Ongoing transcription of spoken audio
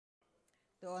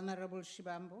The Honorable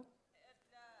Shivambu.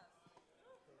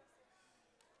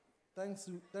 Thank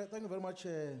you very much,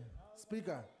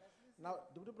 Speaker. Now,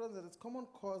 Deputy President, it's common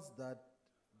cause that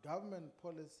government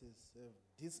policies have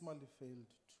dismally failed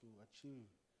to achieve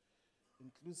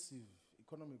inclusive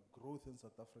economic growth in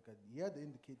South Africa. Here are the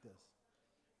indicators.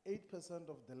 8%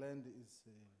 of the land is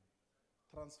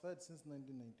transferred since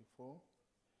 1994.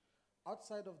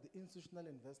 Outside of the institutional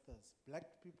investors, black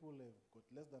people have got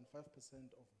less than 5%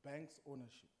 of banks'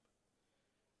 ownership.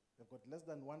 They've got less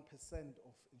than 1%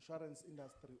 of insurance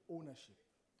industry ownership.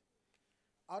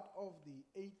 Out of the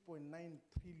 8.9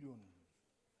 trillion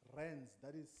rands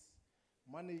that is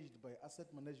managed by asset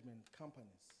management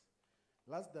companies,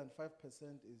 less than 5%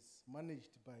 is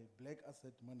managed by black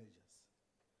asset managers.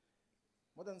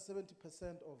 More than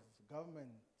 70% of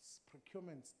government's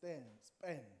procurement spend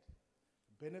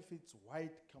benefits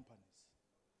white companies.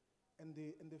 And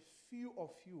the few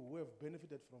of you who have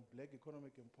benefited from black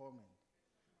economic empowerment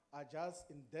are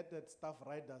just indebted staff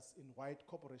riders in white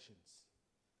corporations.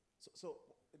 So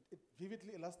it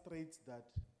vividly illustrates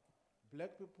that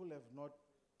black people have not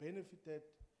benefited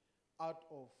out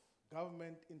of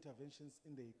government interventions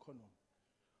in the economy.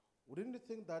 Wouldn't you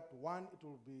think that, one, it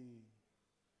will be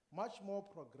much more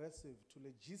progressive to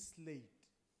legislate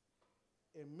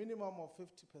a minimum of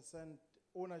 50%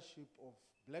 ownership of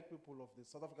black people of the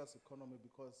South Africa's economy,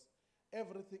 because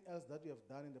everything else that we have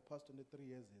done in the past 23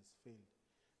 years has failed?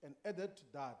 And added to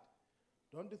that,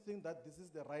 don't you think that this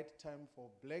is the right time for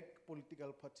black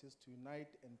political parties to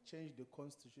unite and change the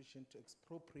constitution to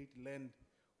expropriate land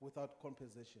without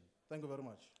compensation? Thank you very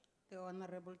much. The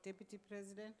Honorable Deputy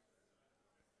President.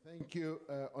 Thank you,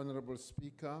 Honorable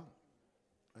Speaker.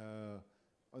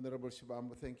 Honorable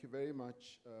Shivambu, thank you very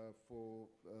much for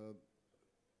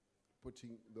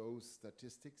putting those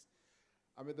statistics.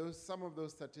 I mean, some of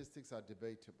those statistics are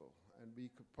debatable, and we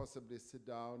could possibly sit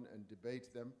down and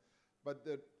debate them. But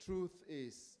the truth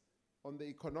is, on the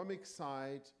economic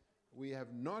side, we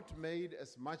have not made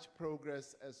as much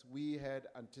progress as we had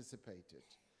anticipated.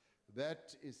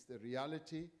 That is the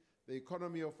reality. The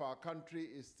economy of our country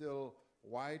is still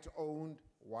white-owned,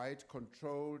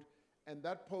 white-controlled, and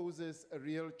that poses a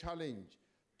real challenge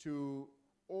to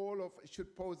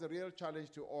should pose a real challenge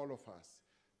to all of us,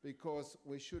 because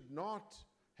we should not,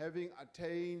 having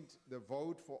attained the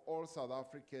vote for all South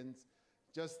Africans,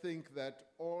 just think that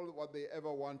all what they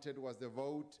ever wanted was the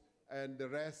vote and the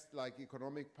rest, like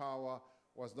economic power,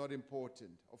 was not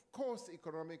important. Of course,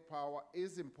 economic power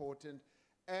is important,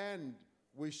 and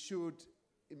we should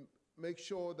make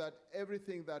sure that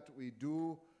everything that we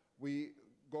do, we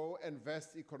go and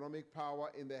vest economic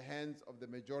power in the hands of the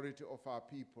majority of our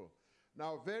people.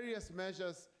 Now, various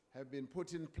measures have been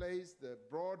put in place. The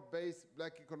broad-based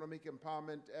Black Economic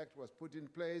Empowerment Act was put in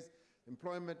place,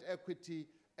 employment equity,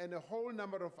 and a whole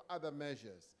number of other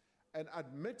measures. And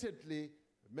admittedly,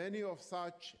 many of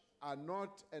such are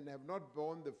not and have not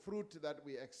borne the fruit that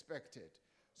we expected.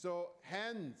 So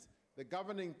hence, the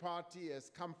governing party has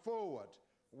come forward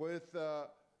with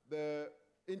the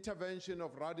intervention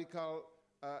of radical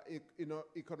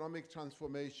economic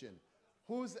transformation,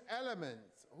 whose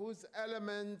elements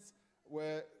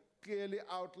were clearly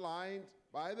outlined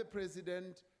by the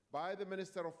President, by the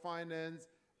Minister of Finance,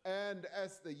 and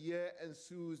as the year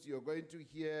ensues, you're going to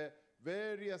hear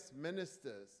various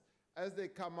ministers, as they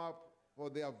come up for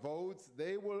their votes,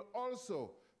 they will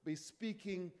also be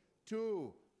speaking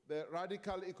to the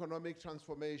radical economic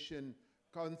transformation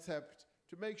concept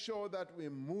to make sure that we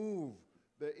move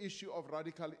the issue of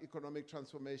radical economic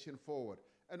transformation forward.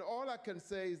 And all I can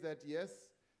say is that, yes,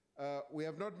 we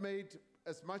have not made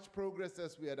as much progress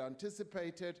as we had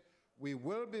anticipated. We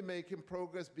will be making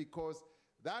progress because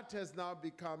that has now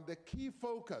become the key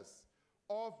focus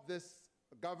of this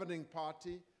governing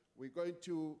party. We're going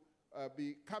to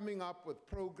be coming up with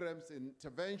programs,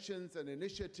 interventions, and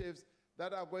initiatives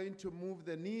that are going to move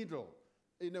the needle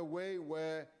in a way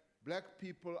where black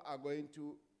people are going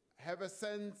to have a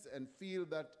sense and feel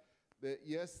that,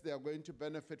 yes, they are going to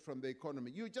benefit from the economy.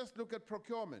 You just look at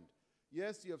procurement.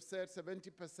 Yes, you have said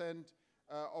 70%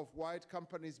 of white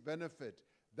companies benefit.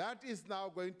 That is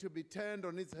now going to be turned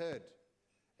on its head.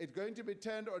 It's going to be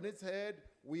turned on its head.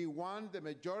 We want the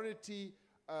majority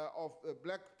of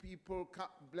black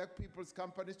people's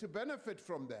companies to benefit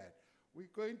from that. We're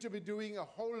going to be doing a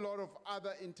whole lot of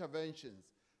other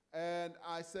interventions. And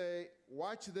I say,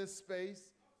 watch this space.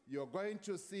 You're going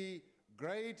to see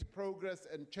great progress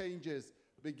and changes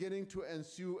beginning to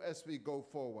ensue as we go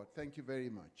forward. Thank you very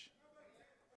much.